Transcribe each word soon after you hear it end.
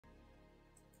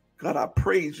God, I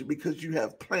praise you because you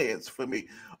have plans for me.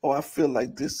 Oh, I feel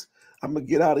like this. I'm going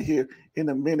to get out of here in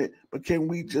a minute. But can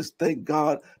we just thank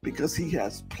God because he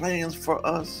has plans for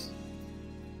us?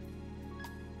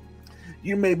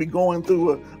 You may be going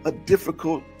through a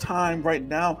difficult time right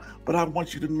now, but I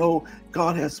want you to know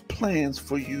God has plans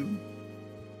for you.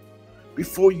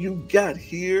 Before you got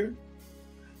here,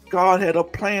 God had a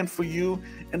plan for you,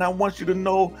 and I want you to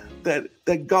know that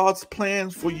God's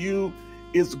plans for you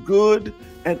is good,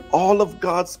 and all of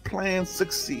God's plans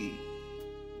succeed.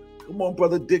 Come on,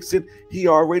 Brother Dixon, he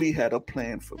already had a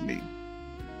plan for me.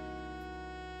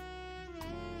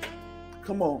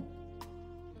 Come on.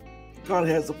 God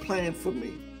has a plan for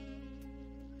me.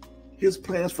 His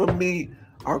plans for me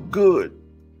are good,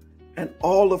 and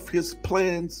all of his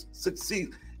plans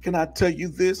succeed. Can I tell you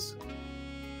this?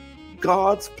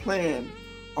 God's plans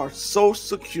are so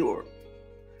secure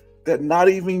that not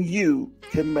even you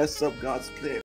can mess up God's plan.